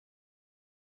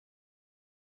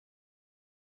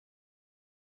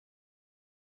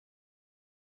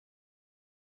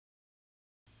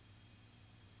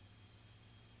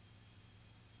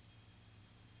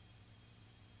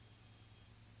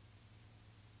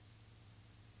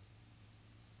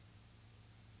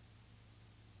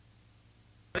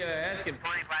Asking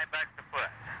 25 bucks a foot.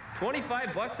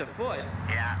 25 bucks a foot?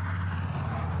 Yeah.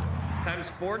 Times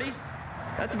 40?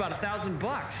 That's about $1,000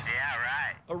 bucks. Yeah,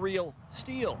 right. A real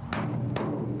steal,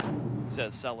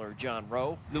 says seller John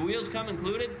Rowe. The wheels come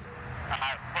included? For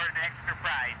an extra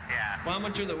price, yeah. Well, how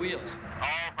much are the wheels?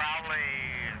 Oh, probably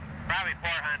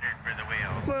 400 for the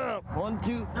wheels. Well, 1,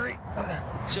 2, 3.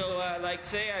 So, like,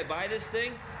 say I buy this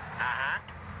thing,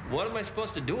 what am I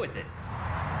supposed to do with it?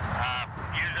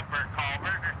 Use it for a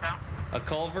culvert or something. A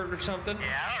culvert or something?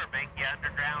 Yeah, or make the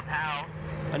underground house.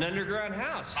 An underground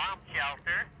house? Bomb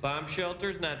shelter. Bomb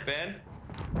shelter's not bad.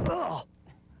 Oh.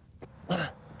 Tell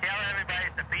everybody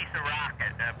it's a piece of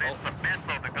rocket, a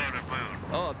missile to go to the moon.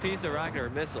 Oh, a piece of rocket or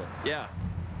a missile. Yeah.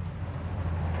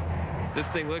 This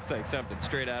thing looks like something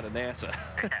straight out of NASA.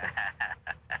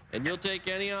 And you'll take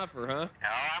any offer, huh? Oh,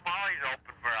 I'm always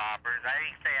open for offers. I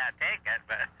didn't say I'd take it,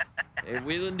 but... A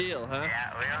wheel and deal, huh?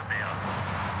 Yeah, wheel and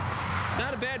deal.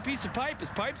 Not a bad piece of pipe as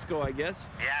pipes go, I guess.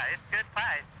 Yeah, it's good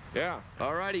pipe. Yeah.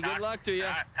 All righty. Good luck to you.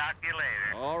 Talk to you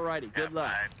later. All righty. Good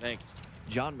luck. Bye. Thanks.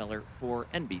 John Miller for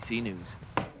NBC News.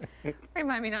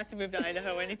 Remind me not to move to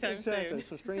Idaho anytime soon.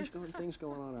 So strange things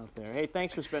going on out there. Hey,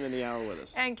 thanks for spending the hour with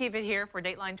us. And keep it here for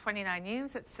Dateline 29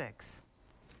 News at 6.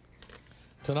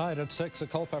 Tonight at 6, a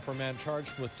Culpeper man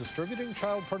charged with distributing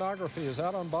child pornography is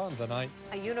out on bond tonight.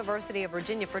 A University of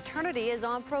Virginia fraternity is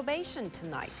on probation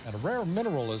tonight. And a rare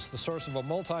mineral is the source of a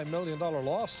multi-million-dollar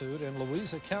lawsuit in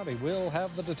Louisa County. We'll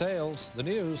have the details. The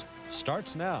news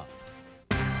starts now.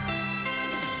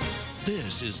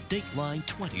 This is Dateline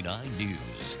 29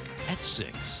 News at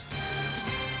 6.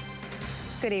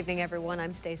 Good evening, everyone.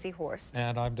 I'm Stacey Horst.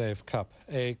 And I'm Dave Cupp.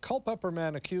 A Culpeper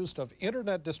man accused of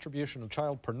internet distribution of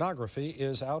child pornography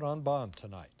is out on bond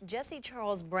tonight. Jesse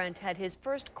Charles Brent had his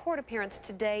first court appearance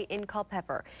today in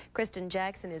Culpeper. Kristen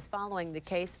Jackson is following the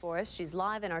case for us. She's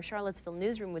live in our Charlottesville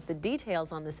newsroom with the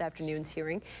details on this afternoon's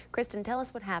hearing. Kristen, tell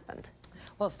us what happened.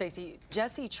 Well, Stacey,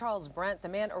 Jesse Charles Brent, the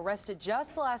man arrested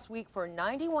just last week for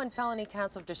 91 felony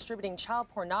counts of distributing child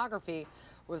pornography,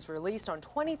 was released on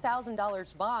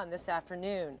 $20,000 bond this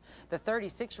afternoon. The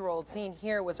 36-year-old seen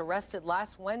here was arrested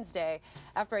last Wednesday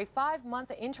after a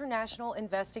 5-month international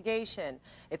investigation.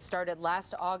 It started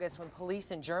last August when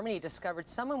police in Germany discovered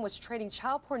someone was trading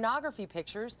child pornography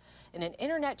pictures in an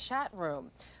internet chat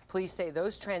room. Police say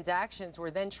those transactions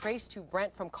were then traced to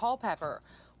Brent from Culpeper.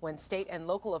 When state and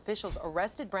local officials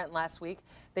arrested Brent last week,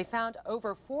 they found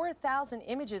over 4,000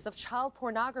 images of child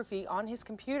pornography on his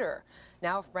computer.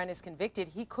 Now, if Brent is convicted,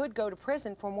 he could go to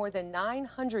prison for more than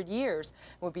 900 years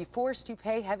and would be forced to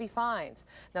pay heavy fines.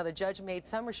 Now, the judge made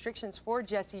some restrictions for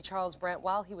Jesse Charles Brent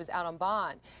while he was out on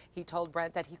bond. He told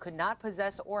Brent that he could not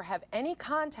possess or have any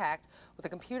contact with a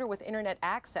computer with internet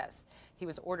access. He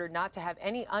was ordered not to have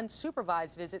any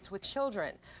unsupervised visits with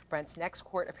children. Brent's next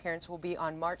court appearance will be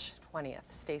on March 20th.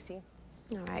 Stacey?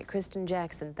 All right, Kristen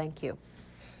Jackson, thank you.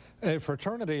 A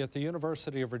fraternity at the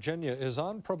University of Virginia is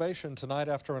on probation tonight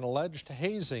after an alleged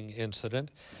hazing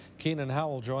incident. Keenan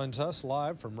Howell joins us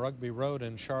live from Rugby Road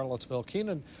in Charlottesville.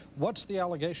 Keenan, what's the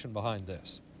allegation behind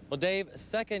this? Well, Dave,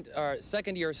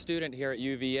 second-year student here at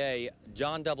UVA,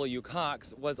 John W.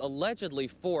 Cox, was allegedly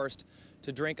forced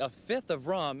to drink a fifth of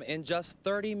rum in just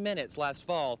 30 minutes last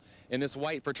fall in this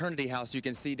white fraternity house you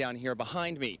can see down here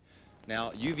behind me.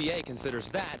 Now, UVA considers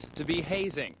that to be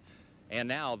hazing. And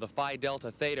now the Phi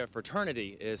Delta Theta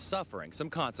fraternity is suffering some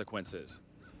consequences.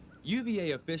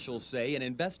 UVA officials say an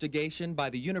investigation by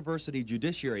the University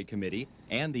Judiciary Committee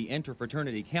and the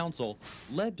Interfraternity Council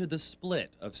led to the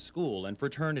split of school and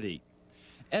fraternity.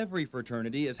 Every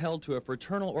fraternity is held to a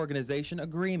fraternal organization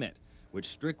agreement, which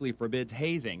strictly forbids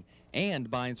hazing and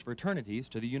binds fraternities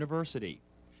to the university.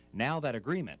 Now that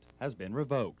agreement has been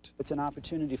revoked. It's an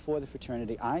opportunity for the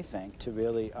fraternity, I think, to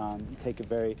really take a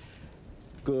very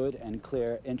good and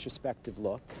clear introspective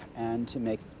look and to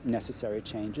make necessary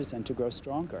changes and to grow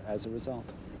stronger as a result.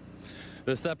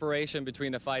 The separation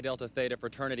between the Phi Delta Theta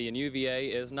fraternity and UVA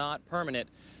is not permanent.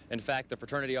 In fact, the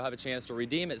fraternity will have a chance to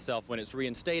redeem itself when it's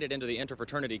reinstated into the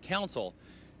Interfraternity Council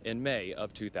in May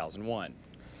of 2001.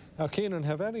 Now, Keenan,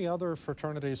 have any other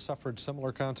fraternities suffered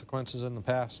similar consequences in the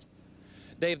past?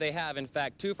 Dave, they have. In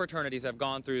fact, 2 fraternities have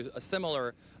gone through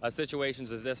similar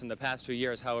situations as this in the past 2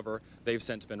 years. However, they've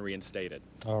since been reinstated.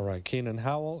 All right. Keenan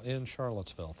Howell in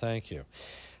Charlottesville. Thank you.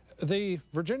 The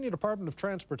Virginia Department of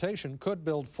Transportation could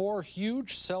build 4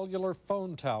 huge cellular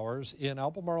phone towers in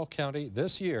Albemarle County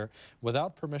this year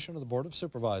without permission of the Board of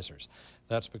Supervisors.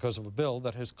 That's because of a bill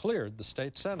that has cleared the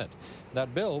state Senate.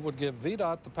 That bill would give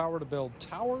VDOT the power to build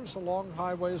towers along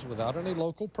highways without any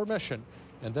local permission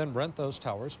and then rent those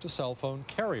towers to cell phone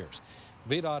carriers.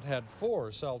 VDOT had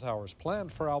 4 cell towers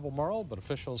planned for Albemarle, but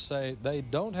officials say they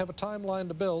don't have a timeline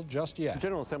to build just yet.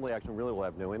 General Assembly action really will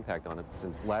have no impact on it.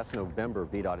 Since last November,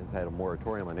 VDOT has had a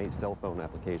moratorium on 8 cell phone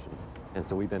applications, and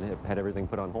so we've had everything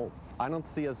put on hold. I don't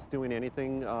see us doing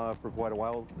anything for quite a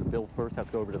while. The bill first has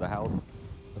to go over to the House.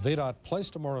 The VDOT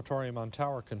placed a moratorium on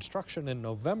tower construction in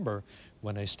November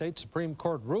when a state Supreme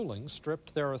Court ruling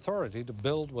stripped their authority to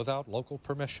build without local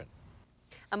permission.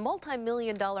 A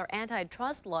multi-million-dollar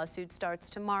antitrust lawsuit starts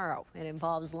tomorrow. It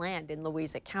involves land in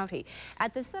Louisa County.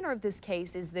 At the center of this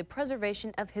case is the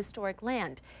preservation of historic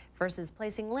land versus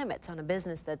placing limits on a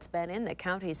business that's been in the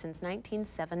county since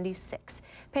 1976.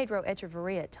 Pedro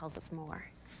Echeverria tells us more.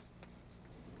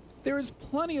 There is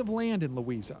plenty of land in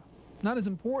Louisa. Not as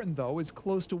important, though, is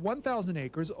close to 1,000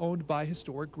 acres owned by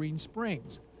historic Green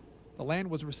Springs. The land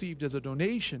was received as a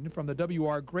donation from the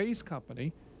W.R. Grace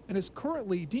Company and is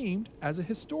currently deemed as a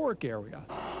historic area.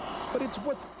 But it's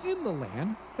what's in the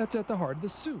land that's at the heart of the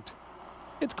suit.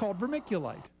 It's called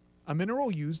vermiculite, a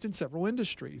mineral used in several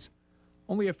industries.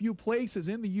 Only a few places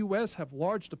in the U.S. have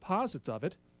large deposits of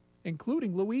it,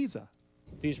 including Louisa.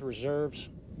 These reserves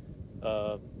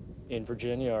in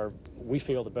Virginia are, we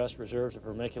feel, the best reserves of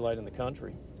vermiculite in the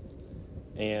country.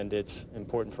 And it's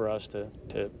important for us to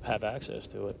have access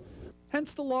to it.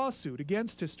 Hence the lawsuit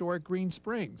against historic Green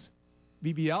Springs.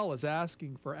 VVL is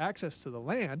asking for access to the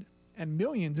land and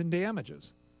millions in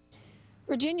damages.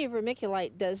 Virginia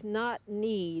vermiculite does not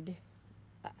need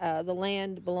the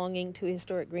land belonging to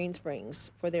historic Green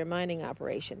Springs for their mining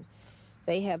operation.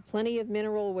 They have plenty of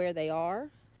mineral where they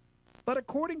are. But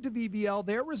according to VVL,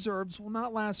 their reserves will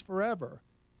not last forever.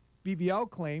 VVL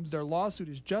claims their lawsuit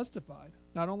is justified,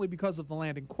 not only because of the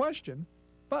land in question,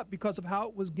 but because of how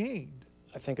it was gained.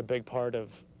 I think a big part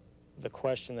of the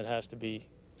question that has to be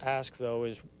asked, though,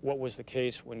 is what was the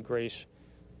case when Grace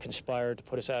conspired to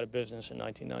put us out of business in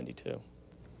 1992?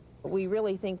 We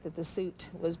really think that the suit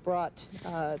was brought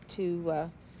to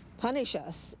punish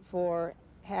us for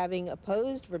having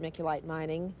opposed vermiculite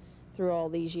mining through all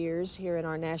these years here in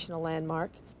our national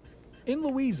landmark. In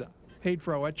Louisa,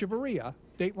 Pedro Echeverria,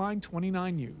 Dateline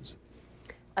 29 News.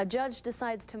 A judge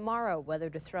decides tomorrow whether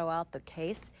to throw out the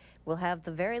case. We'll have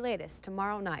the very latest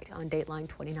tomorrow night on Dateline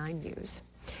 29 News.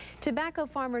 Tobacco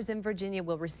farmers in Virginia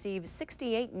will receive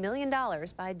 $68 million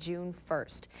by June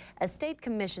 1st. A state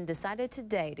commission decided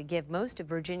today to give most of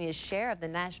Virginia's share of the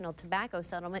national tobacco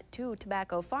settlement to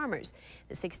tobacco farmers.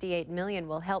 The $68 million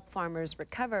will help farmers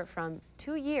recover from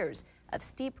 2 years of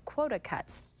steep quota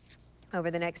cuts. Over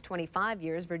the next 25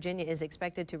 years, Virginia is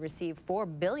expected to receive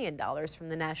 $4 billion from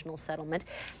the national settlement.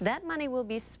 That money will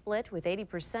be split, with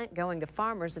 80% going to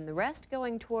farmers and the rest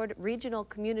going toward regional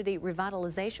community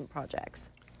revitalization projects.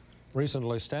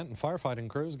 Recently, Stanton firefighting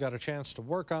crews got a chance to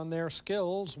work on their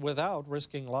skills without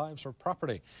risking lives or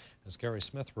property. As Gary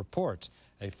Smith reports,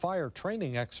 a fire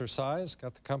training exercise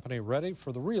got the company ready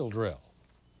for the real drill.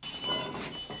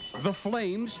 The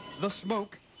flames, the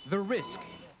smoke, the risk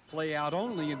play out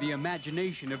only in the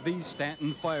imagination of these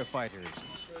Stanton firefighters.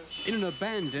 In an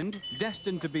abandoned,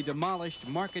 destined to be demolished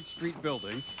Market Street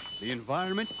building, the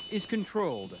environment is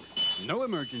controlled. No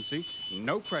emergency,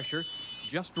 no pressure,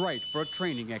 just right for a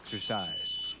training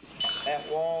exercise. That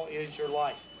wall is your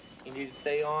life. You need to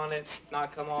stay on it,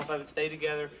 not come off of it, stay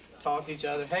together, talk to each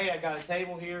other. Hey, I got a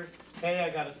table here. Hey, I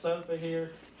got a sofa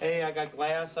here. Hey, I got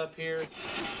glass up here.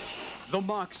 The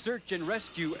mock search and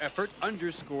rescue effort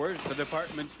underscores the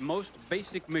department's most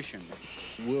basic mission.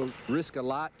 We'll risk a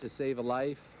lot to save a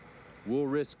life. We'll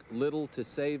risk little to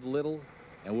save little,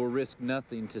 and we'll risk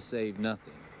nothing to save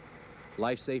nothing.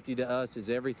 Life safety to us is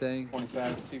everything.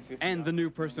 And the new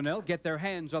personnel get their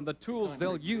hands on the tools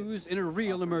they'll use in a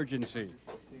real emergency.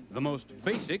 The most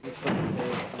basic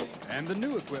and the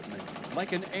new equipment,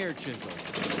 like an air chisel.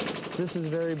 This is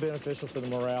very beneficial for the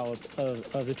morale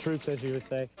of the troops, as you would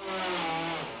say.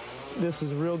 This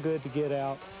is real good to get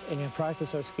out and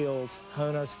practice our skills,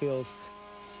 hone our skills,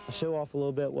 show off a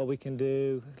little bit what we can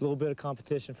do, a little bit of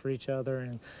competition for each other,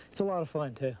 and it's a lot of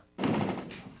fun, too.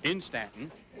 In Stanton,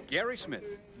 Gary Smith,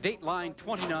 Dateline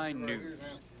 29 News.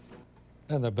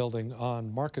 And the building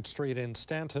on Market Street in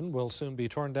Stanton will soon be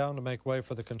torn down to make way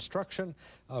for the construction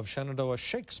of Shenandoah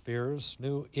Shakespeare's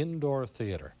new indoor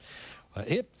theater.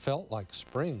 It felt like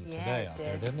spring today out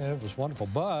there, didn't it? It was wonderful.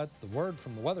 But the word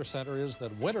from the Weather Center is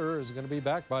that winter is going to be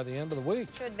back by the end of the week.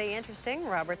 Should be interesting.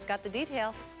 Robert's got the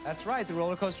details. That's right. The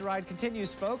roller coaster ride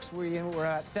continues, folks. We're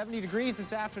at 70 degrees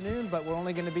this afternoon, but we're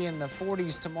only going to be in the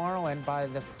 40s tomorrow. And by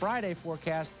the Friday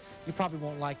forecast, you probably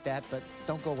won't like that, but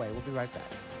don't go away. We'll be right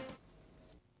back.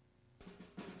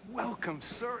 Welcome,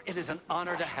 sir. It is an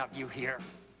honor to have you here.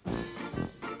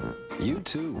 You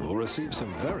too will receive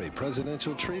some very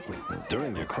presidential treatment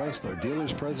during your Chrysler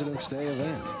Dealers President's Day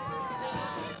event.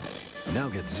 Now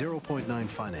get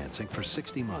 0.9 financing for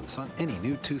 60 months on any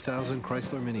new 2000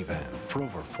 Chrysler minivan for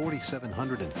over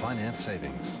 $4,700 in finance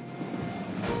savings.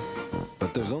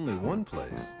 But there's only one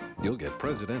place you'll get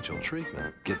presidential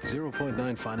treatment. Get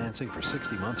 0.9 financing for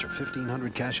 60 months or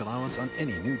 $1,500 cash allowance on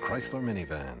any new Chrysler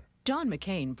minivan. John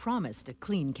McCain promised a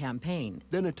clean campaign.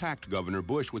 Then attacked Governor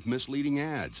Bush with misleading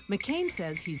ads. McCain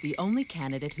says he's the only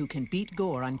candidate who can beat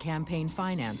Gore on campaign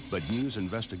finance. But news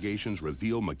investigations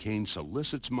reveal McCain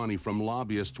solicits money from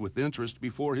lobbyists with interest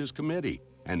before his committee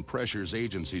and pressures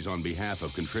agencies on behalf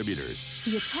of contributors.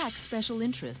 He attacks special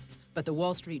interests, but the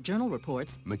Wall Street Journal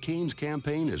reports McCain's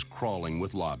campaign is crawling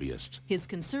with lobbyists. His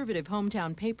conservative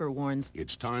hometown paper warns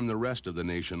it's time the rest of the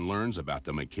nation learns about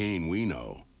the McCain we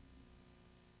know.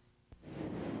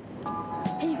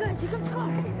 Hey, you guys, you can score!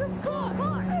 You can score!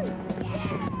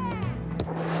 Yeah!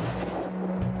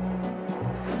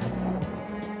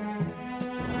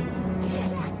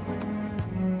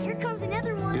 Yes! Here comes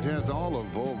another one. It has all of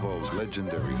Volvo's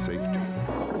legendary safety,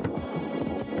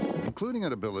 including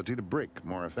an ability to brake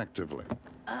more effectively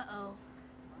Uh-oh.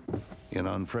 in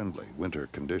unfriendly winter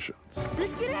conditions.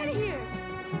 Let's get out of here!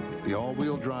 The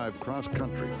all-wheel drive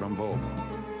cross-country from Volvo.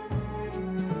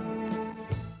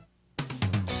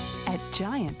 At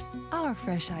Giant, our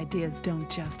fresh ideas don't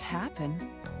just happen.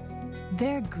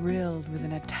 They're grilled with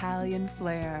an Italian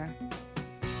flair.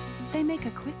 They make a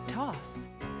quick toss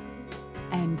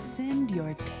and send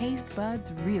your taste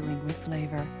buds reeling with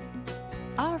flavor.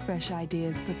 Our fresh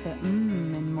ideas put the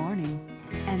in morning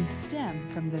and stem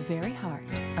from the very heart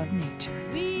of nature.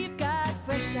 We've got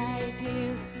fresh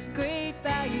ideas, great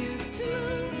values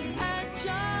too. At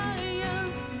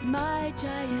Giant, my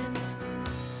Giant.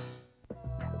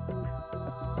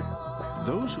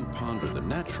 Those who ponder the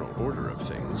natural order of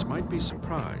things might be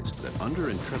surprised that under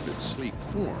Intrepid's sleek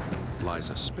form lies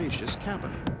a spacious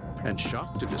cabin, and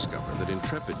shocked to discover that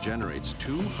Intrepid generates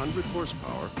 200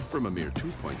 horsepower from a mere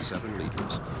 2.7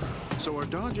 liters. So are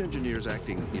Dodge engineers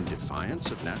acting in defiance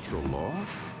of natural law?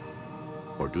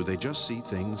 Or do they just see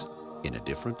things in a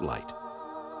different light?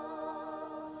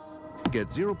 Get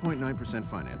 0.9%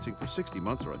 financing for 60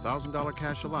 months or $1,000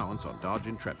 cash allowance on Dodge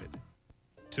Intrepid.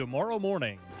 Tomorrow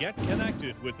morning, get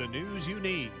connected with the news you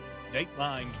need.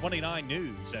 Dateline 29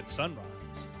 News at sunrise.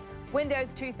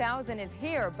 Windows 2000 is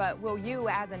here, but will you,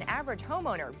 as an average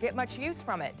homeowner, get much use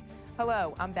from it?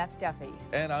 Hello, I'm Beth Duffy.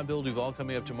 And I'm Bill Duvall.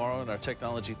 Coming up tomorrow in our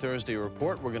Technology Thursday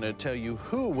report, we're going to tell you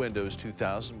who Windows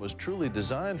 2000 was truly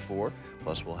designed for.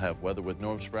 Plus, we'll have weather with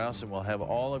Norm Sprouse, and we'll have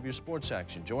all of your sports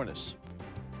action. Join us.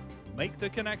 Make the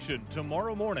connection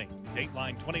tomorrow morning.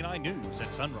 Dateline 29 News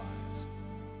at sunrise.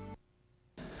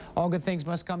 All good things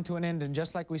must come to an end, and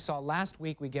just like we saw last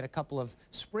week, we get a couple of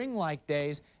spring-like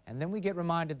days, and then we get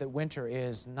reminded that winter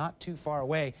is not too far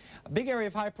away. A big area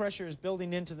of high pressure is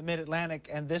building into the mid-Atlantic,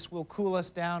 and this will cool us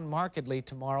down markedly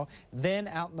tomorrow. Then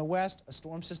out in the west, a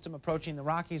storm system approaching the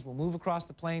Rockies will move across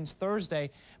the plains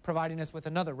Thursday, providing us with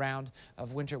another round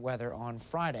of winter weather on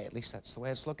Friday. At least that's the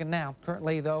way it's looking now.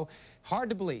 Currently, though, hard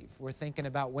to believe we're thinking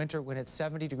about winter when it's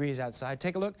 70 degrees outside.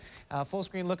 Take a look, full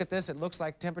screen look at this. It looks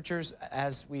like temperatures,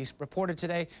 as we reported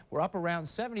today, we're up around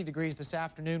 70 degrees this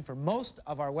afternoon for most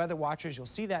of our weather watchers. You'll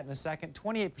see that in a second.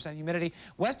 28% humidity.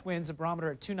 West winds, a barometer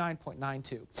at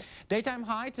 29.92. Daytime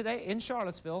high today in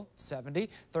Charlottesville, 70.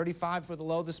 35 for the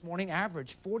low this morning.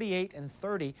 Average 48 and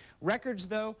 30. Records,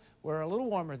 though, were a little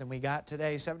warmer than we got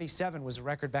today. 77 was a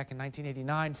record back in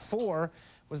 1989. 4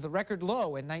 was the record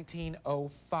low in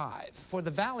 1905. For the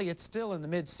valley, it's still in the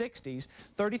mid-60s.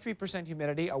 33%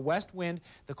 humidity, a west wind.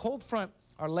 The cold front,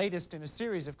 our latest in a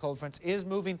series of cold fronts, is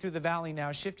moving through the valley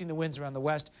now, shifting the winds around the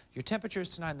west. Your temperatures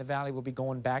tonight in the valley will be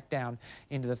going back down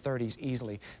into the 30s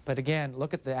easily. But again,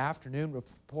 look at the afternoon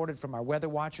reported from our weather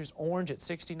watchers. Orange at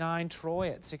 69, Troy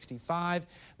at 65,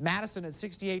 Madison at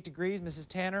 68 degrees. Mrs.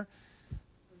 Tanner,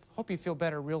 hope you feel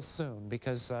better real soon,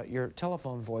 because your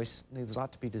telephone voice needs a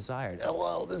lot to be desired.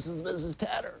 Hello, this is Mrs.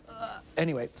 Tanner.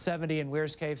 Anyway, 70 in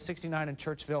Wears Cave, 69 in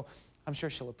Churchville. I'm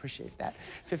sure she'll appreciate that.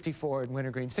 54 in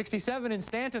Wintergreen. 67 in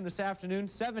Stanton this afternoon.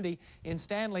 70 in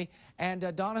Stanley.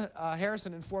 And Donna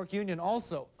Harrison in Fork Union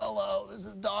also. Hello, this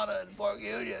is Donna in Fork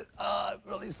Union. I'm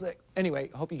really sick.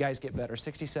 Anyway, hope you guys get better.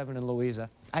 67 in Louisa.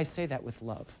 I say that with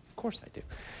love. Of course I do.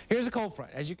 Here's a cold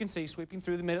front. As you can see, sweeping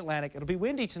through the mid-Atlantic. It'll be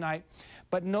windy tonight,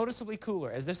 but noticeably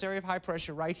cooler. As this area of high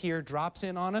pressure right here drops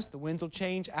in on us, the winds will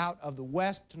change out of the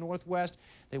west to northwest.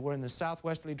 They were in the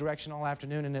southwesterly direction all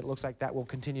afternoon, and it looks like that will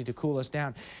continue to cool cool us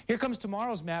down. Here comes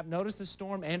tomorrow's map. Notice the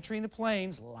storm entering the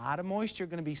plains. A lot of moisture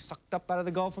going to be sucked up out of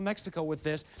the Gulf of Mexico with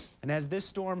this. And as this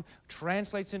storm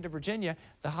translates into Virginia,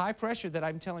 the high pressure that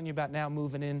I'm telling you about now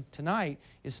moving in tonight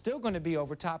is still going to be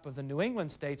over top of the New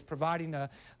England states, providing a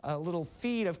little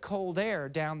feed of cold air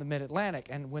down the mid-Atlantic.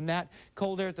 And when that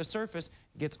cold air at the surface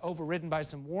gets overridden by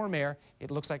some warm air,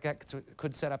 it looks like that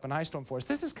could set up an ice storm for us.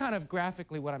 This is kind of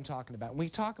graphically what I'm talking about. We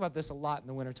talk about this a lot in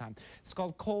the wintertime. It's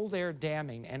called cold air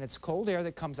damming, and it's cold air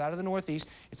that comes out of the northeast.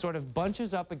 It sort of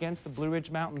bunches up against the Blue Ridge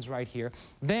Mountains right here.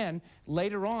 Then,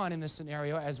 later on in the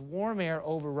scenario, as warm air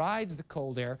overrides the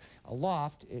cold air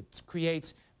aloft, it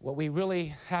creates what we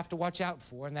really have to watch out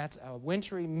for, and that's a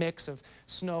wintry mix of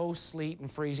snow, sleet, and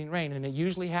freezing rain. And it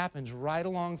usually happens right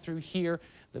along through here,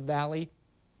 the valley,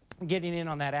 getting in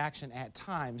on that action at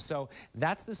times. So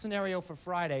that's the scenario for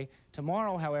Friday.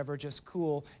 Tomorrow, however, just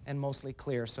cool and mostly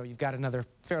clear. So you've got another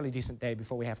fairly decent day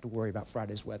before we have to worry about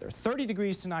Friday's weather. 30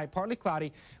 degrees tonight, partly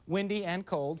cloudy, windy and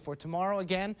cold. For tomorrow,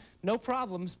 again, no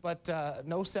problems, but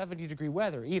no 70-degree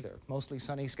weather either. Mostly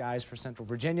sunny skies for central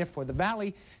Virginia. For the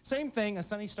valley, same thing, a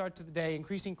sunny start to the day,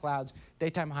 increasing clouds,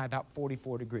 daytime high about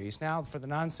 44 degrees. Now, for the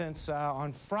nonsense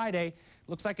on Friday,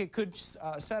 looks like it could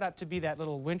set up to be that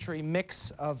little wintry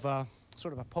mix of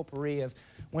sort of a potpourri of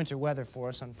winter weather for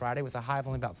us on Friday with a high of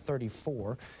only about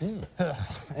 34.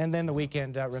 And then the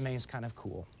weekend remains kind of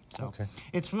cool. So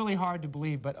it's really hard to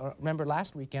believe, but remember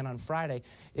last weekend on Friday,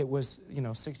 it was,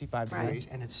 65 degrees,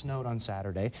 and it snowed on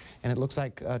Saturday. And it looks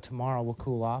like tomorrow will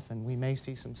cool off, and we may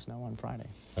see some snow on Friday.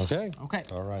 Okay.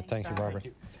 All right. Thank you, Barbara.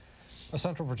 A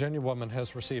Central Virginia woman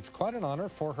has received quite an honor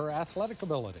for her athletic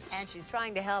abilities. And she's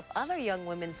trying to help other young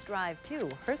women strive, too.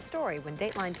 Her story when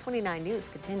Dateline 29 News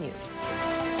continues.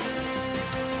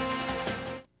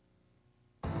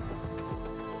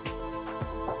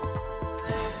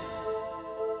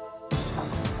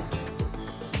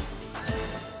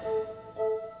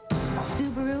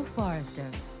 Subaru Forester,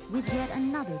 with yet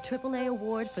another AAA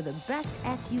award for the best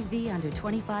SUV under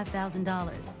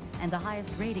 $25,000 and the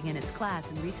highest rating in its class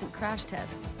in recent crash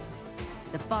tests.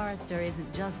 The Forester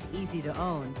isn't just easy to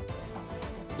own,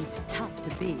 it's tough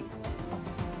to beat.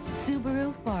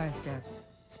 Subaru Forester.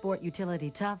 Sport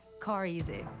utility tough, car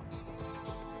easy.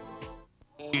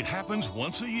 It happens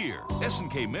once a year.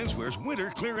 S&K Menswear's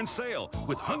winter clearance sale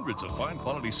with hundreds of fine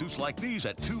quality suits like these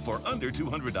at 2 for under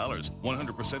 $200.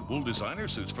 100% wool designer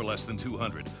suits for less than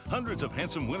 $200. Hundreds of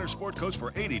handsome winter sport coats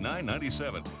for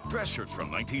 $89.97. Dress shirts from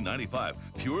 $19.95.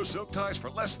 Pure silk ties for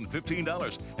less than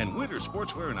 $15. And winter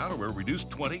sportswear and outerwear reduced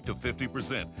 20 to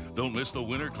 50%. Don't miss the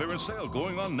winter clearance sale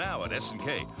going on now at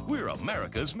S&K. We're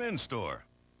America's men's store.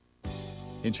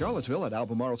 In Charlottesville at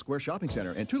Albemarle Square Shopping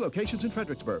Center and 2 locations in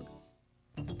Fredericksburg.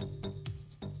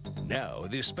 Now,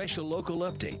 this special local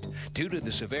update. Due to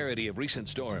the severity of recent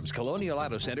storms, Colonial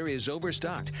Auto Center is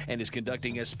overstocked and is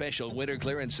conducting a special winter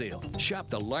clearance sale. Shop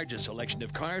the largest selection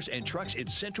of cars and trucks in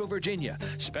Central Virginia,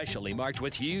 specially marked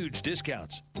with huge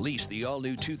discounts. Lease the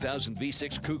all-new 2000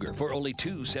 V6 Cougar for only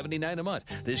 $279 a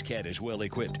month. This cat is well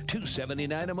equipped.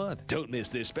 $279 a month. Don't miss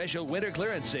this special winter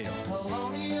clearance sale.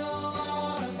 Colonial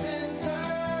Auto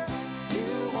Center,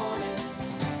 you want it,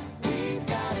 we've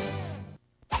got it.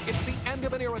 It's the end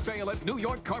of an era sale at New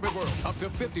York Carpet World. Up to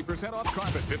 50% off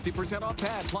carpet, 50% off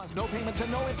pad, plus no payments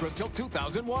and no interest till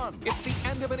 2001. It's the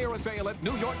end of an era sale at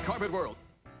New York Carpet World.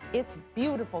 It's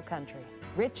beautiful country,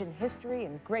 rich in history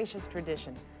and gracious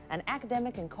tradition, an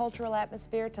academic and cultural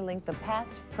atmosphere to link the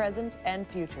past, present, and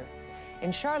future.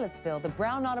 In Charlottesville, the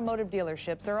Brown Automotive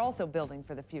dealerships are also building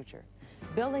for the future,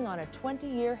 building on a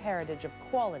 20-year heritage of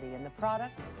quality in the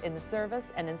products, in the service,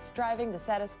 and in striving to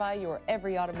satisfy your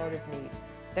every automotive need.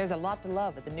 There's a lot to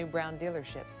love at the new Brown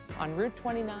dealerships on Route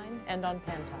 29 and on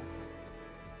Pantops.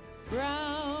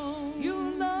 Brown,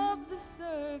 you love the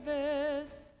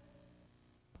service.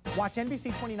 Watch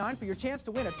NBC 29 for your chance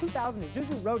to win a 2000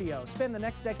 Isuzu Rodeo. Spend the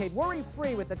next decade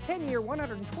worry-free with a 10-year,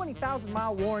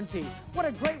 120,000-mile warranty. What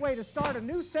a great way to start a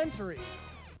new century.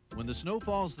 When the snow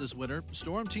falls this winter,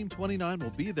 Storm Team 29 will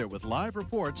be there with live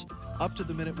reports,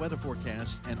 up-to-the-minute weather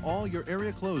forecast, and all your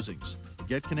area closings.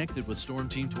 Get connected with Storm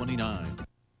Team 29.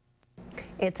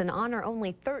 It's an honor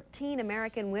only 13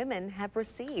 American women have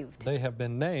received. They have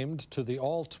been named to the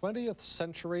All-20th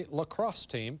Century Lacrosse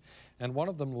team, and one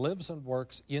of them lives and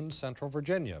works in Central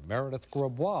Virginia. Meredith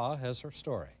Grosbois has her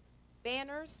story.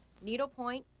 Banners,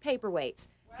 needlepoint, paperweights.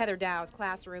 Heather Dow's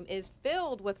classroom is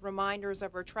filled with reminders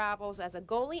of her travels as a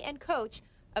goalie and coach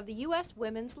of the U.S.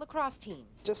 women's lacrosse team.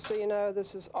 Just so you know,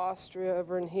 this is Austria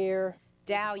over in here.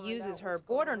 Dow uses her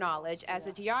border knowledge as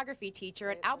a geography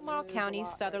teacher at Albemarle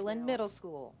County's Sutherland Middle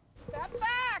School. Step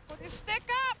back with your stick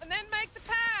up and then make the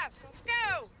pass. Let's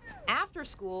go. After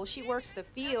school, she works the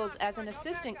fields as an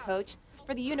assistant coach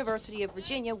for the University of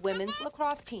Virginia women's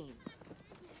lacrosse team.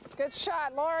 Good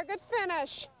shot, Laura. Good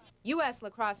finish. U.S.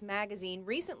 Lacrosse Magazine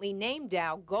recently named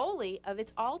Dow goalie of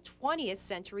its all-20th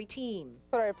century team.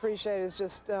 What I appreciate is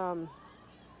just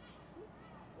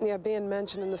being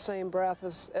mentioned in the same breath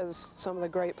as some of the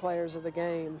great players of the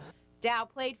game. Dow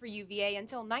played for UVA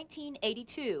until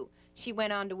 1982. She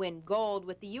went on to win gold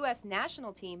with the U.S.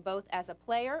 national team both as a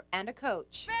player and a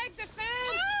coach. Big defense!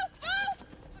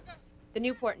 The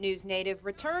Newport News native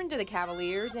returned to the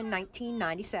Cavaliers in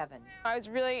 1997. I was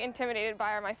really intimidated by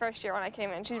her my first year when I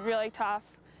came in. She's really tough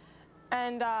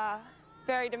and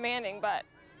very demanding, but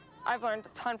I've learned a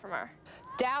ton from her.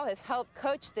 Dow has helped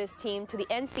coach this team to the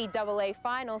NCAA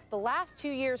finals the last 2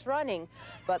 years running,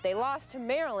 but they lost to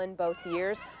Maryland both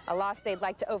years, a loss they'd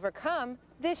like to overcome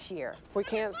this year. We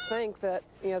can't think that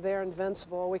they're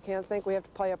invincible. We can't think we have to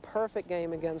play a perfect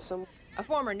game against them. A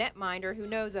former netminder who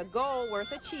knows a goal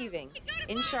worth achieving.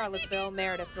 In Charlottesville,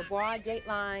 Meredith Grabois,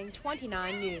 Dateline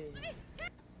 29 News.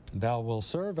 Dow will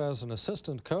serve as an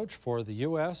assistant coach for the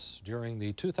U.S. during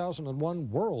the 2001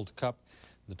 World Cup.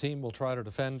 The team will try to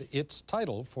defend its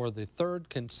title for the third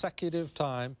consecutive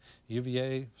time.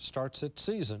 UVA starts its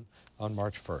season on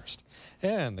March 1st.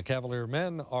 And the Cavalier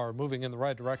men are moving in the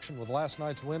right direction with last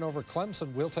night's win over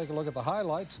Clemson. We'll take a look at the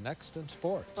highlights next in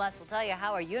sports. Plus, we'll tell you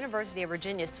how a University of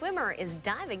Virginia swimmer is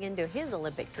diving into his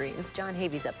Olympic dreams. John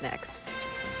Havey's up next.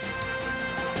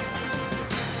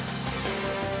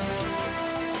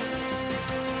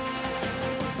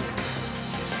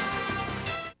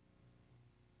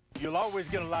 You'll always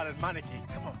get a lot at Meineke.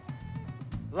 Come on.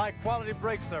 Like quality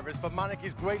brake service for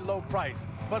Meineke's great low price.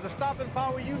 For the stopping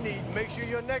power you need, make sure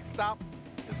your next stop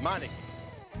is Meineke.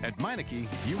 At Meineke,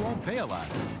 you won't pay a lot,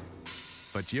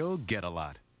 but you'll get a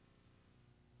lot.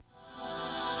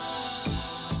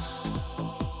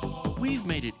 We've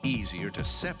made it easier to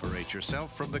separate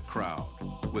yourself from the crowd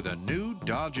with a new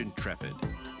Dodge Intrepid.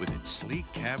 With its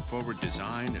sleek cab-forward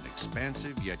design and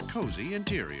expansive yet cozy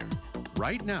interior.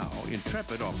 Right now,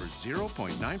 Intrepid offers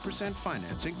 0.9%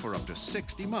 financing for up to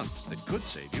 60 months that could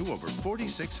save you over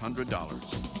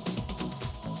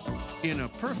 $4,600. In a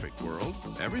perfect world,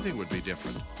 everything would be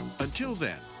different. Until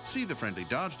then, see the friendly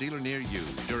Dodge dealer near you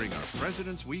during our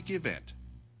President's Week event.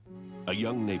 A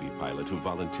young Navy pilot who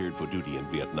volunteered for duty in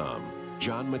Vietnam,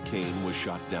 John McCain, was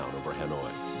shot down over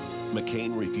Hanoi.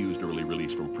 McCain refused early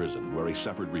release from prison, where he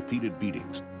suffered repeated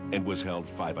beatings and was held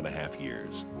 5.5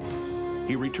 years.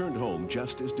 He returned home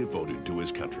just as devoted to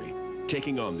his country,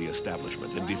 taking on the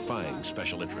establishment and defying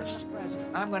special interests.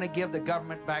 I'm going to give the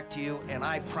government back to you, and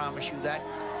I promise you that.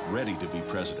 Ready to be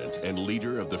president and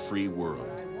leader of the free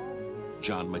world.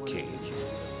 John McCain.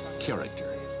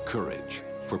 Character, courage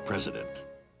for president.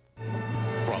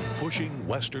 From pushing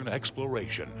Western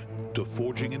exploration to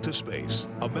forging into space,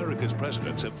 America's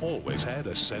presidents have always had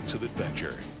a sense of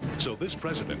adventure. So this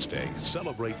President's Day,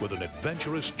 celebrate with an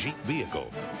adventurous Jeep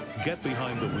vehicle. Get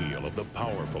behind the wheel of the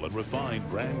powerful and refined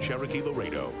Grand Cherokee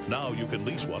Laredo. Now you can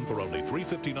lease one for only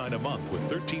 $359 a month with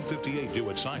 $1358 due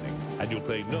at signing, and you'll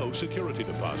pay no security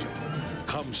deposit.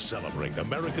 Come celebrate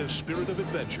America's spirit of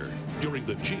adventure during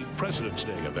the Jeep President's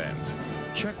Day event.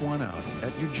 Check one out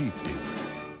at your Jeep dealer.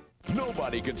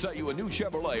 Nobody can sell you a new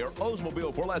Chevrolet or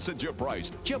Oldsmobile for less than Jim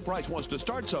Price. Jim Price wants to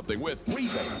start something with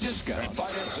rebate, discount,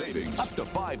 finance savings, up to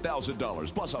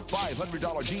 $5,000, plus a $500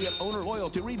 GM owner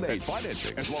loyalty rebate,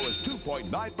 financing as low as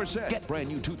 2.9%. Get brand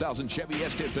new 2000 Chevy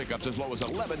S10 pickups as low as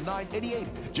 $11,988.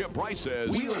 Jim Price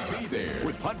says we'll be there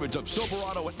with hundreds of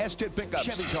Silverado and S10 pickups,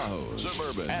 Chevy Tahoes,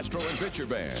 Suburban, Astro, and Venture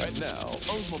vans. And now,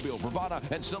 Oldsmobile, Bravada,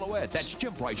 and Silhouette. That's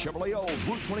Jim Price Chevrolet Olds,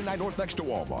 Route 29 North next to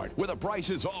Walmart, where the price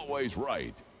is always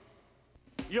right.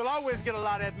 You'll always get a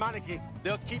lot at Meineke.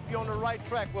 They'll keep you on the right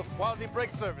track with quality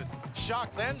brake service,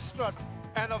 shocks and struts,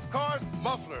 and of course,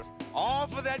 mufflers. All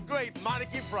for that great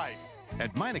Meineke price.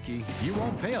 At Meineke, you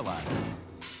won't pay a lot,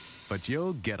 but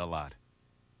you'll get a lot.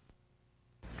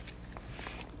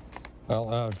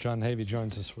 Well, John Havey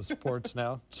joins us with sports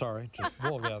now. Sorry, just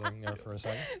wool gathering there for a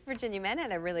second. Virginia men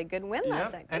had a really good win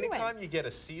last night. Anytime you get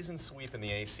a season sweep in the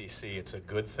ACC, it's a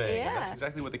good thing. Yeah. And that's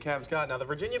exactly what the Cavs got. Now, the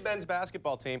Virginia men's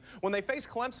basketball team, when they faced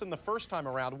Clemson the first time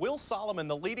around, Will Solomon,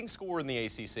 the leading scorer in the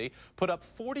ACC, put up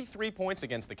 43 points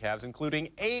against the Cavs, including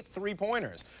 8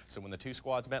 three-pointers. So when the two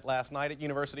squads met last night at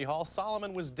University Hall,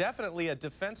 Solomon was definitely a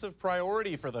defensive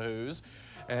priority for the Hoos.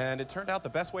 And it turned out the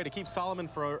best way to keep Solomon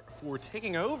for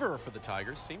taking over for the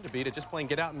Tigers seemed to be to just playing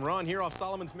get out and run. Here off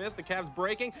Solomon's miss, the Cavs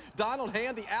breaking. Donald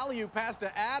Hand, the alley-oop pass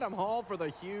to Adam Hall for the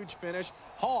huge finish.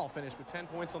 Hall finished with 10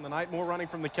 points on the night. More running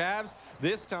from the Cavs.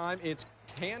 This time it's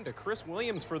hand to Chris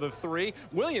Williams for the three.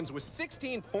 Williams with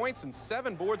 16 points and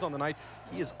 7 boards on the night.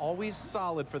 He is always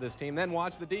solid for this team. Then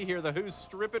watch the D here. The Who's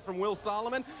strip it from Will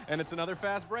Solomon, and it's another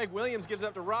fast break. Williams gives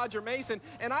up to Roger Mason,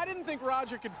 and I didn't think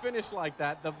Roger could finish like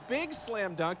that. The big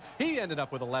slam dunk, he ended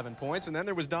up with 11 points, and then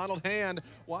there was Donald Hand.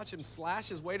 Watch him slash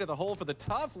his way to the hole for the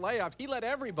tough layup. He led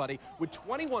everybody with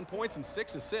 21 points and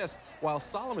 6 assists, while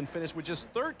Solomon finished with just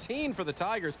 13 for the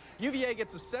Tigers. UVA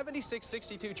gets a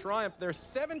 76-62 triumph, their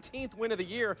 17th win of the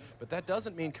year, but that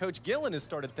doesn't mean Coach Gillen has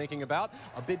started thinking about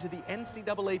a bid to the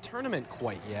NCAA tournament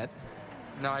quite yet.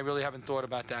 No, I really haven't thought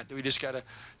about that. We just got to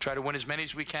try to win as many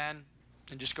as we can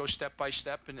and just go step by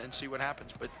step and see what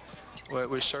happens. But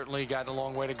we've certainly got a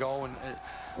long way to go, and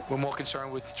we're more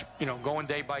concerned with, going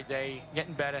day by day,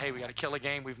 getting better. Hey, we got to kill a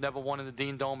game. We've never won in the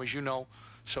Dean Dome, as you know,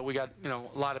 so we got, a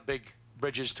lot of big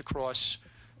bridges to cross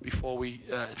before we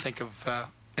think of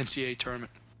NCAA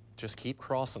tournament. Just keep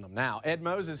crossing them. Now, Ed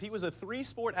Moses, he was a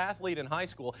 3-sport athlete in high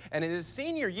school, and in his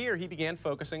senior year, he began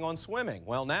focusing on swimming.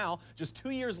 Well, now, just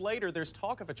 2 years later, there's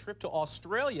talk of a trip to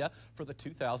Australia for the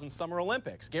 2000 Summer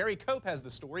Olympics. Gary Cope has the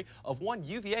story of one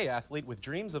UVA athlete with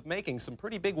dreams of making some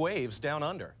pretty big waves down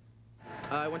under.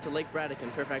 I went to Lake Braddock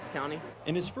in Fairfax County.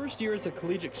 In his first year as a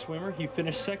collegiate swimmer, he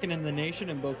finished second in the nation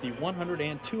in both the 100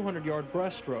 and 200-yard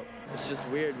breaststroke. It's just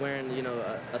weird wearing,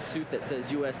 a suit that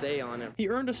says USA on it. He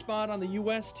earned a spot on the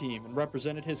U.S. team and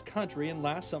represented his country in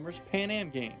last summer's Pan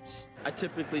Am Games. I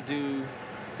typically do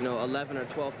 11 or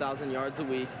 12,000 yards a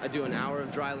week. I do an hour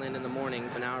of dry land in the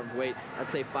mornings, an hour of weights. I'd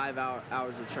say 5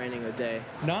 hours of training a day.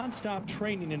 Non-stop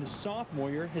training in his sophomore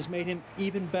year has made him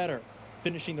even better,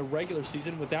 finishing the regular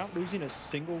season without losing a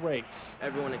single race.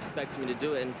 Everyone expects me to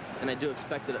do it, and I do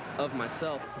expect it of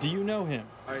myself. Do you know him?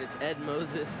 All right, it's Ed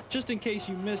Moses. Just in case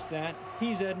you missed that,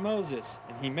 he's Ed Moses,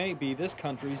 and he may be this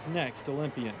country's next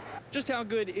Olympian. Just how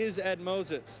good is Ed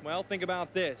Moses? Well, think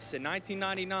about this. In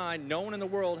 1999, no one in the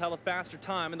world held a faster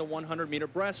time in the 100-meter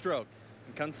breaststroke.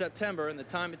 And come September, and the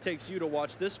time it takes you to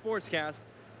watch this sportscast,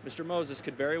 Mr. Moses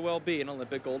could very well be an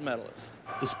Olympic gold medalist.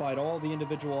 Despite all the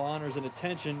individual honors and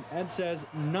attention, Ed says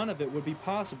none of it would be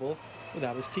possible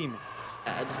without his teammates.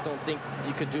 I just don't think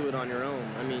you could do it on your own.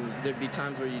 I mean, there'd be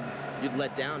times where you'd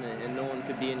let down and no one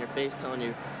could be in your face telling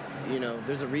you,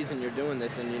 there's a reason you're doing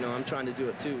this, and, I'm trying to do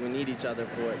it too. We need each other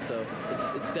for it, so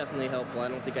it's definitely helpful. I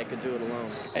don't think I could do it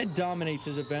alone. Ed dominates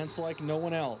his events like no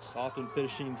one else, often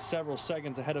finishing several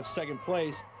seconds ahead of second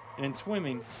place, and in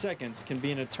swimming, seconds can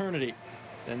be an eternity.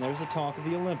 Then there's the talk of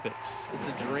the Olympics. It's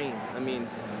a dream. I mean,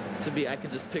 I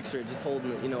could just picture it, just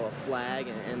holding, a flag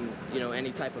and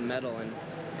any type of medal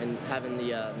and having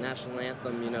the national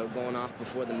anthem, going off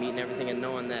before the meet and everything, and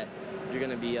knowing that you're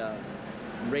going to be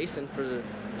racing for,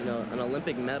 an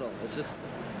Olympic medal. It's just,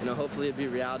 hopefully it'll be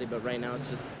reality, but right now it's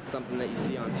just something that you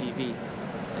see on TV.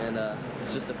 And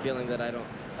it's just a feeling that I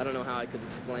don't know how I could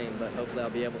explain, but hopefully I'll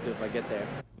be able to if I get there.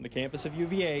 On the campus of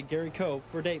UVA, Gary Cope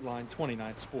for Dateline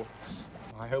 29 Sports.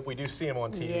 I hope we do see him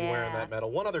on TV wearing that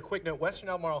medal. One other quick note, Western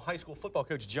Albemarle High School football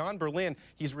coach John Berlin,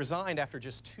 he's resigned after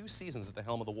just 2 seasons at the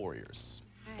helm of the Warriors.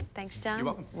 All right, thanks, John. You're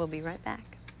welcome. We'll be right back.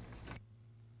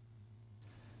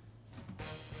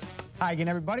 Hi again,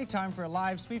 everybody. Time for a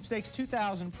live Sweepstakes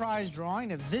 2000 prize drawing.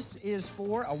 This is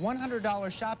for a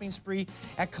 $100 shopping spree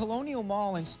at Colonial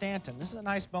Mall in Stanton. This is a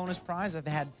nice bonus prize. I've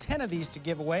had 10 of these to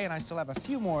give away, and I still have a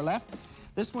few more left.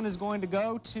 This one is going to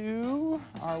go to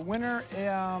our winner,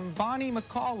 Bonnie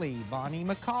McCauley. Bonnie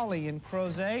McCauley in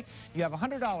Crozet. You have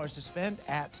 $100 to spend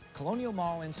at Colonial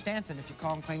Mall in Stanton if you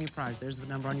call and claim your prize. There's the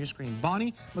number on your screen.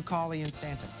 Bonnie McCauley in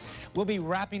Stanton. We'll be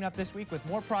wrapping up this week with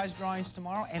more prize drawings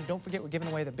tomorrow, and don't forget we're giving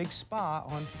away the big spa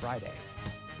on Friday.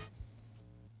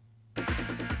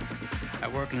 I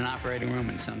work in an operating room,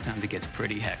 and sometimes it gets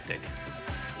pretty hectic.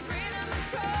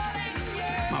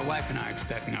 My wife and I are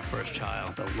expecting our first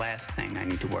child. The last thing I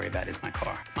need to worry about is my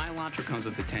car. My Elantra comes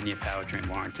with a 10-year powertrain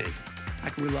warranty. I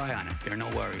can rely on it. There are no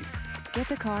worries. Get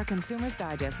the car Consumer's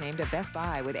Digest named at Best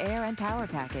Buy with Air and Power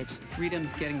Package.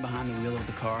 Freedom's getting behind the wheel of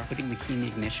the car, putting the key in the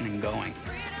ignition and going.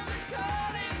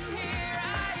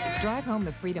 Drive home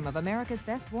the freedom of America's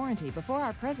best warranty before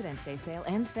our President's Day sale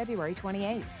ends February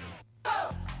 28th.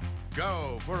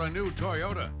 Go for a new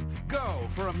Toyota. Go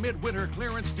for a midwinter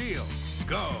clearance deal.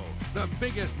 Go. The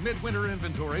biggest midwinter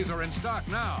inventories are in stock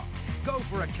now. Go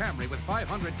for a Camry with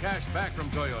 $500 cash back from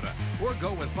Toyota. Or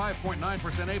go with 5.9%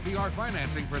 APR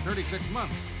financing for 36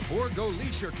 months. Or go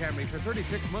lease your Camry for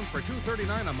 36 months for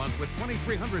 $239 a month with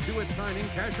 $2,300 due at signing,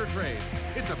 cash or trade.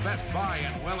 It's a best buy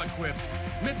and well-equipped.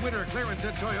 Midwinter clearance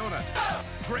at Toyota.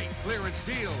 Great clearance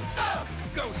deals.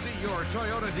 Go see your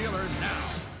Toyota dealer now.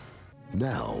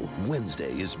 Now,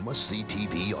 Wednesday is must-see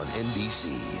TV on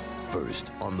NBC.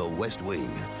 First, on the West Wing,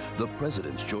 the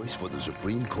president's choice for the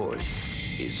Supreme Court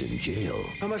is in jail.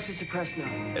 How much is the press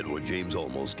now? Edward James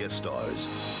Olmos guest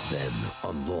stars. Then,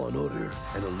 on Law and Order,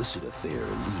 an illicit affair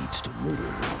leads to murder.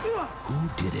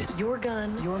 Who did it? Your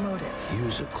gun, your motive.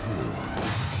 Here's a clue.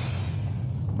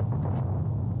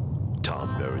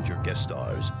 Tom Berenger guest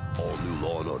stars. All new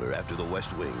Law and Order after the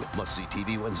West Wing. Must see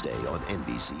TV Wednesday on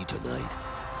NBC Tonight.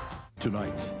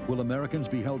 Tonight, will Americans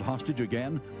be held hostage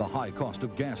again? The high cost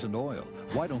of gas and oil.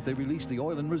 Why don't they release the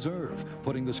oil in reserve?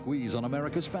 Putting the squeeze on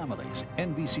America's families.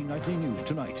 NBC Nightly News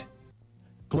tonight.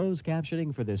 Closed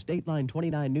captioning for this Dateline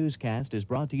 29 newscast is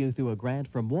brought to you through a grant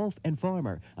from Wolf and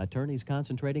Farmer, attorneys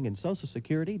concentrating in Social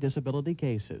Security disability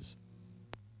cases.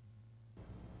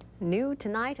 New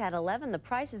tonight at 11, the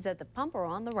prices at the pump are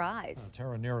on the rise.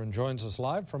 Tara Neeren joins us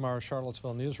live from our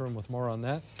Charlottesville newsroom with more on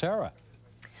that. Tara.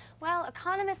 Well,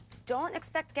 economists don't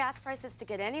expect gas prices to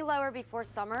get any lower before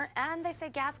summer, and they say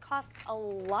gas costs a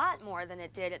lot more than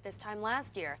it did at this time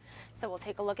last year. So we'll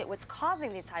take a look at what's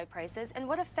causing these high prices and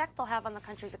what effect they'll have on the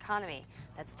country's economy.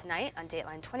 That's tonight on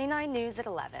Dateline 29 News at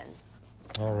 11.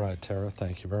 All right, Tara,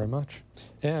 thank you very much.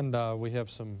 And we have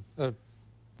some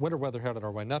winter weather headed our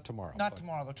way. Not tomorrow. Not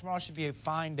tomorrow, though. Tomorrow should be a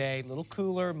fine day, a little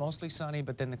cooler, mostly sunny,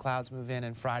 but then the clouds move in,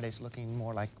 and Friday's looking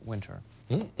more like winter.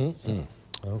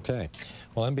 Okay.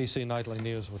 Well, NBC Nightly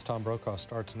News with Tom Brokaw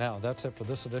starts now. That's it for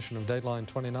this edition of Dateline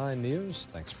 29 News.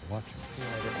 Thanks for watching. See you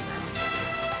later.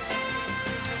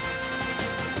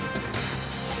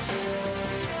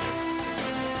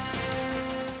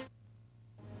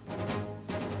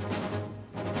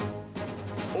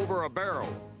 Over a barrel.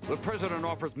 The president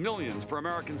offers millions for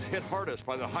Americans hit hardest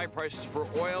by the high prices for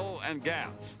oil and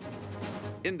gas.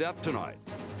 In depth tonight,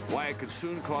 why it could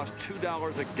soon cost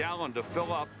 $2 a gallon to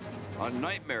fill up, a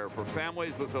nightmare for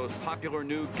families with those popular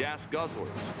new gas guzzlers.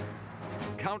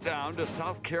 Countdown to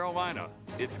South Carolina.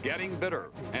 It's getting bitter,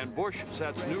 and Bush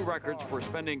sets new records for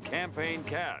spending campaign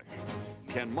cash.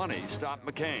 Can money stop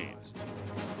McCain?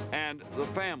 And the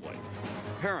family.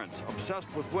 Parents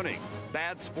obsessed with winning,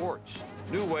 bad sports.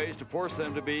 New ways to force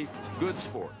them to be good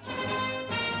sports.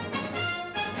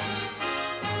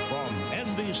 From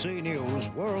NBC News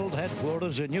World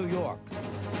Headquarters in New York,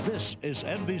 this is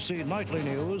NBC Nightly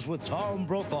News with Tom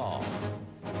Brokaw.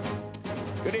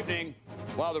 Good evening.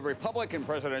 While the Republican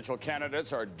presidential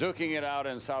candidates are duking it out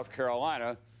in South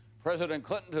Carolina, President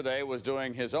Clinton today was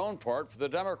doing his own part for the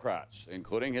Democrats,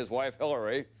 including his wife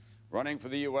Hillary, running for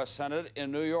the U.S. Senate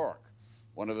in New York,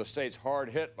 one of the states hard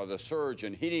hit by the surge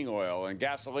in heating oil and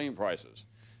gasoline prices.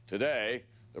 Today,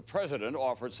 the president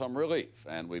offered some relief,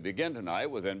 and we begin tonight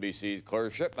with NBC's Claire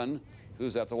Shipman,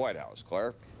 who's at the White House.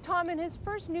 Claire? Tom, in his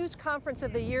first news conference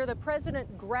of the year, the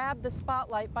president grabbed the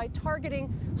spotlight by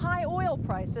targeting high oil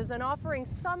prices and offering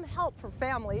some help for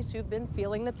families who've been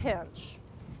feeling the pinch.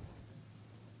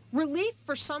 Relief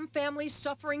for some families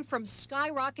suffering from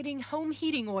skyrocketing home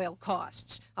heating oil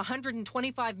costs,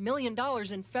 $125 million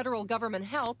in federal government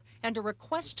help, and a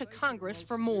request to Congress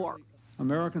for more.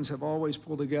 Americans have always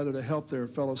pulled together to help their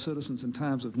fellow citizens in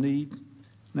times of need.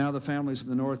 Now the families of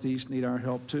the Northeast need our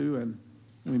help too, and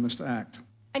we must act.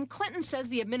 And Clinton says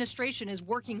the administration is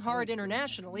working hard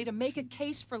internationally to make a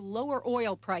case for lower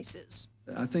oil prices.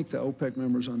 I think the OPEC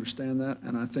members understand that,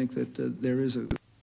 and I think that there is a